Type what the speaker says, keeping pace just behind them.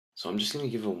So I'm just going to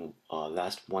give a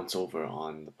last once over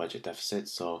on the budget deficit.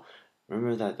 So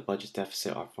remember that the budget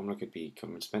deficit, our formula could be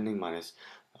government spending minus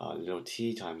little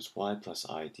t times y plus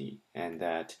id, and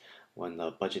that when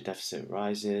the budget deficit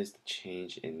rises, the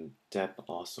change in debt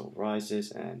also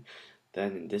rises, and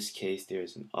then in this case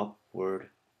there's an upward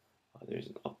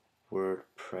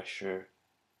pressure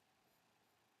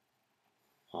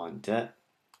on debt,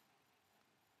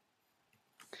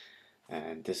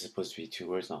 and this is supposed to be two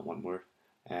words, not one word.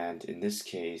 And in this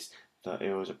case, the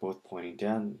arrows are both pointing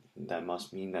down. That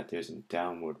must mean that there's a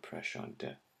downward pressure on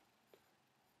debt.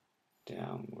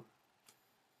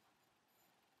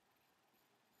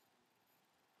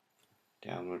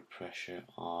 Downward pressure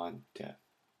on debt.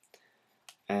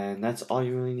 And that's all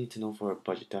you really need to know for a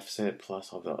budget deficit,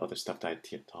 plus all the other stuff that I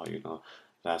taught you in the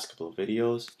last couple of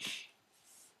videos.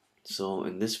 So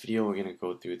in this video, we're going to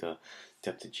go through the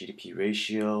debt to GDP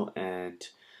ratio and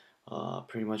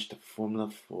pretty much the formula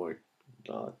for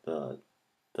the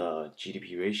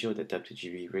GDP ratio. The debt to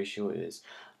GDP ratio is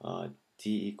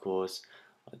D equals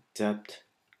debt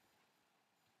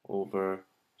over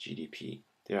GDP.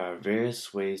 There are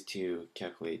various ways to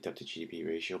calculate debt to GDP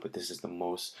ratio, but this is the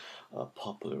most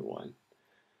popular one.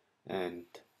 And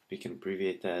we can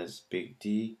abbreviate that as big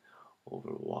D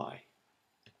over Y.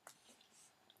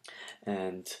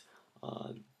 And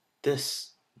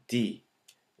this D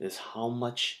is how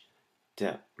much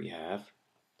debt we have,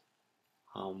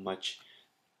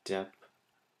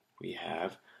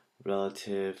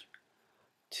 relative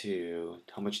to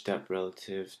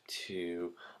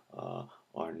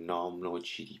our nominal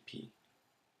GDP.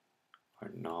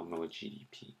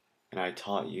 And I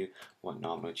taught you what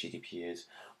nominal GDP is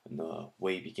in the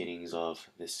way beginnings of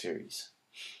this series.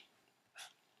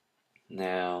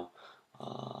 Now,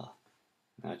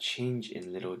 change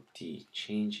in little d,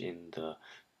 change in the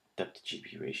debt to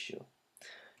GDP ratio,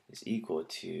 is equal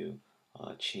to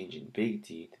change in big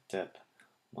D, the debt,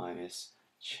 minus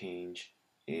change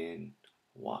in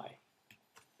Y.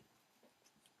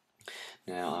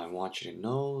 Now I want you to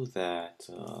know that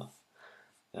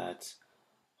that's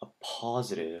a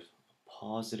positive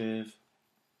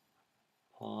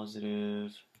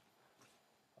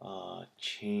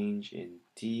change in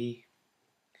D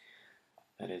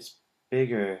that is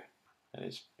bigger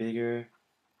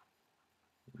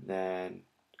than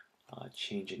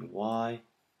change in Y.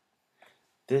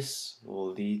 This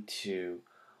will lead to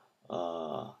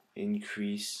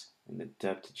increase in the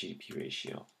debt to GDP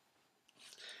ratio.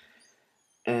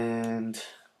 And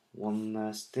one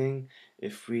last thing,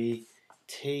 if we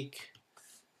take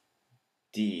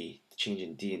D, the change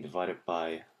in D, and divide it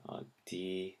by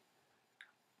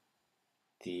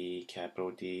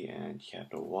capital D and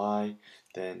capital Y,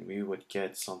 then we would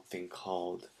get something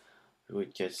called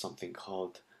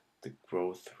the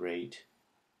growth rate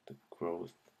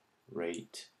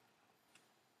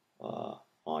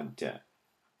on debt.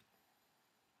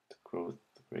 The growth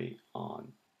rate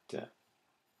on debt.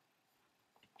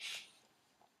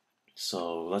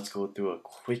 So let's go through a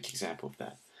quick example of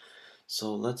that.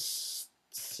 So let's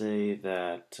say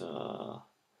that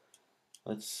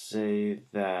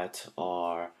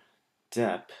our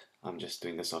debt, I'm just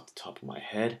doing this off the top of my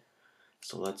head.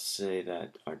 So let's say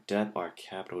that our debt, our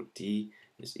capital D,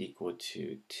 is equal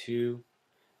to 2,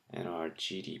 and our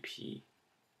GDP,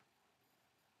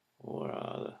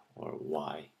 or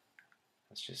Y,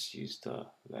 let's just use the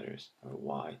letters, or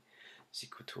Y, is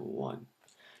equal to 1.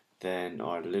 Then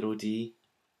our little d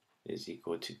is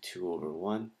equal to 2 over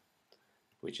 1,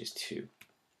 which is 2.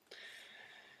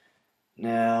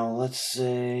 Now let's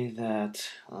say that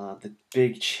the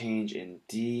big change in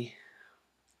D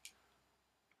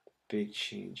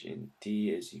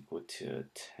is equal to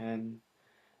 10,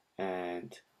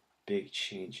 and big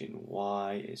change in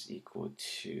Y is equal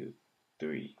to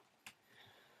 3.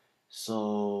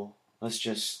 So let's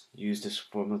just use this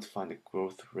formula to find the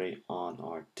growth rate on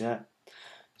our debt.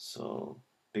 So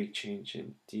big change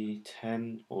in D,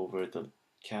 10 over the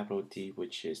capital D,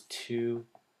 which is 2,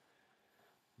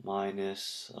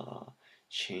 minus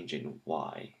change in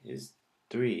Y is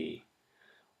 3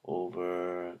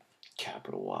 over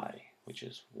capital Y, which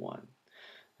is 1.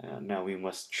 Now we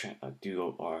must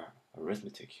do our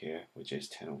arithmetic here, which is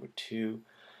 10 over 2,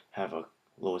 have a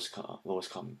lowest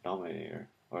common denominator,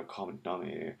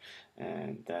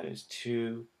 and that is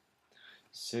 2.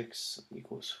 6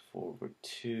 equals 4 over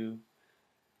 2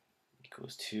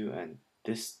 equals 2, and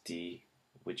this D,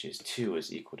 which is 2,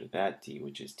 is equal to that D,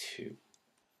 which is 2.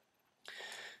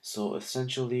 So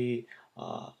essentially,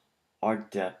 our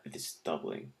debt is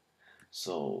doubling.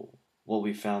 So what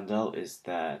we found out is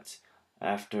that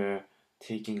after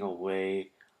taking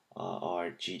away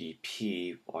our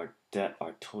GDP,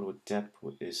 our total debt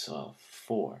is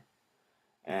 4,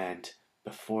 and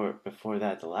before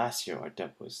that, the last year our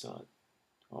debt was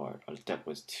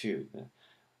 2.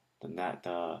 Then that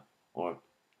or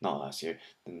not last year,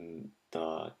 then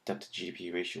the debt to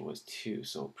GDP ratio was 2.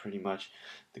 So pretty much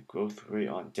the growth rate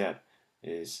on debt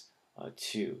is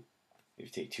 2. If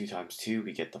you take 2 times 2,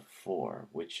 we get the 4,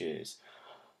 which is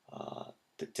uh,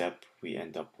 the debt we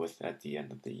end up with at the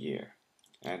end of the year.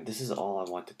 And this is all I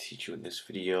want to teach you in this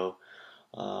video.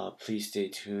 Please stay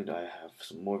tuned. I have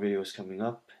some more videos coming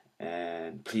up.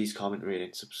 And please comment, rate,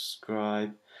 and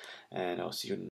subscribe. And I'll see you